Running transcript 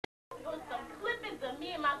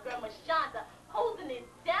holding it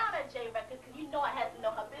down at J Records because you know I had to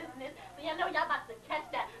know her business. So y'all know y'all about to catch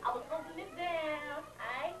that. I was holding it down,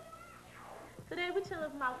 alright? Today we chilling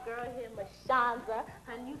with my girl here, Mashonda.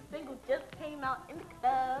 Her new single just came out in the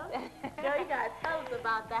club. Girl, you gotta tell us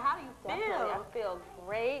about that. How do you feel? Definitely, I feel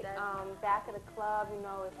great. Back at the club, you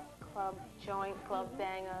know, it's club joint, club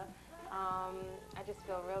banger. I just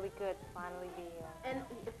feel really good to finally be here. And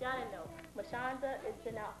if y'all didn't know, Mashonda has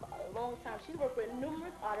been out for a long time. She's worked with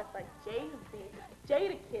numerous artists like Jay-Z,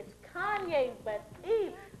 Jadakiss, Kanye, West,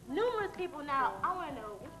 Eve, numerous people. Now, I want to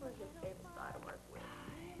know, which was your favorite star to work with?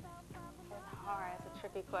 It's hard. It's a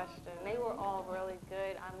tricky question. They were all really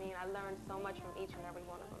good. I mean, I learned so much from each and every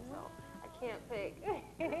one of them, so I can't pick.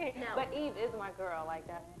 Now, but Eve is my girl. Like,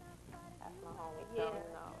 that's my homie, so,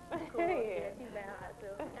 you know. Cool. Yeah, she's down hot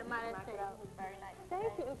too. And my taste was very nice.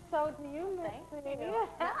 Thank you, and so do you, Thank you.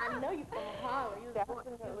 Now, I know you from Harlem. You was born,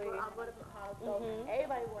 I brought up in Harlem, so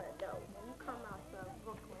everybody want to know, when you come out to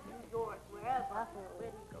Brooklyn, New York, wherever,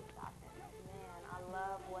 where do you go shopping? Man, I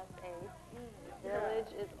love West 8th.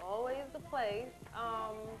 Village is always the place.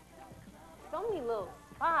 So many little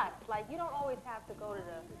spots. Like, you don't always have to go to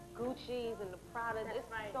the Gucci's and the Prada's.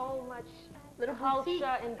 There's so much little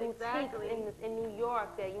culture and boutiques in New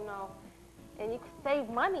York that, you know, and you can save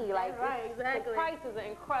money. Like, the prices are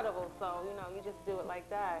incredible, so, you know, you just do it like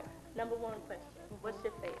that. Number one question, what's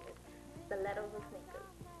your favorite? Stilettos or sneakers?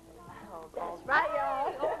 Stilettos. That's right,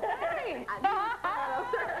 y'all. Okay. I knew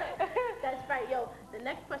stilettos. That's right, yo. The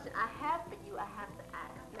next question I have for you, I have to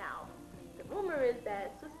ask. Now, the rumor is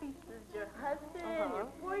that Swiss Beats is your husband, your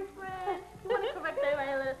boyfriend. You want to correct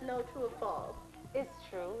everybody and let us know true or false? It's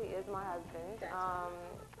true. He is my husband.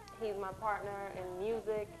 He's my partner in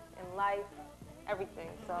music, in life, everything.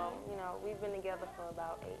 So, you know, we've been together for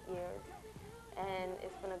about 8 years, and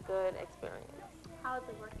it's been a good experience. How is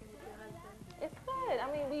it working with your husband? It's good.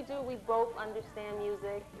 I mean, we both understand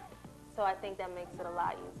music, so I think that makes it a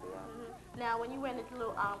lot easier. Now, when you wear this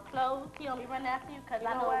little clothes, he only run after you? Because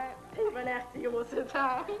I know he run after you most of the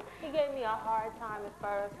time. He gave me a hard time at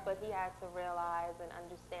first, but he had to realize and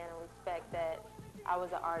understand and respect that I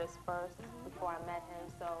was an artist first before I met him.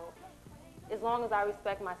 So as long as I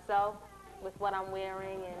respect myself with what I'm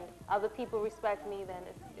wearing and other people respect me, then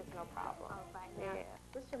it's no problem. All right. Now,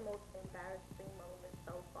 what's your most embarrassing moment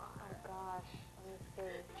so far? Oh, gosh. Let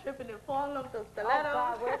me see. Tripping and falling off those stilettos. Oh,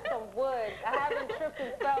 God, where's some wood? I haven't tripped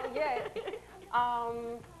and fell yet. Let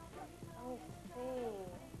me see.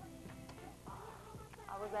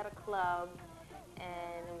 I was at a club,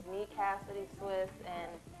 and it was me, Cassidy, Swiss,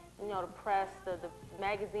 and, you know, the press, the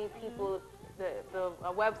magazine people, the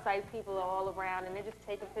website people are all around, and they're just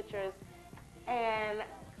taking pictures. And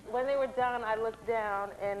when they were done, I looked down,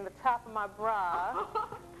 and the top of my bra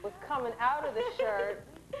was coming out of the shirt.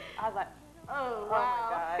 I was like, oh,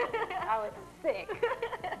 wow. Oh, my God. I was sick.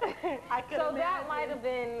 So that might have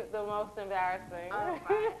been the most embarrassing. I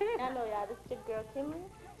know, y'all, this is your girl, Kimley.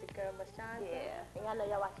 It's your girl, Mashonda. Yeah. And y'all know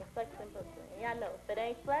y'all watching Flexnbrooklyn. And y'all know, if it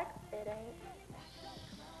ain't Flex, it ain't...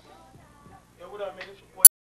 Yo, what up, man? It's your boy.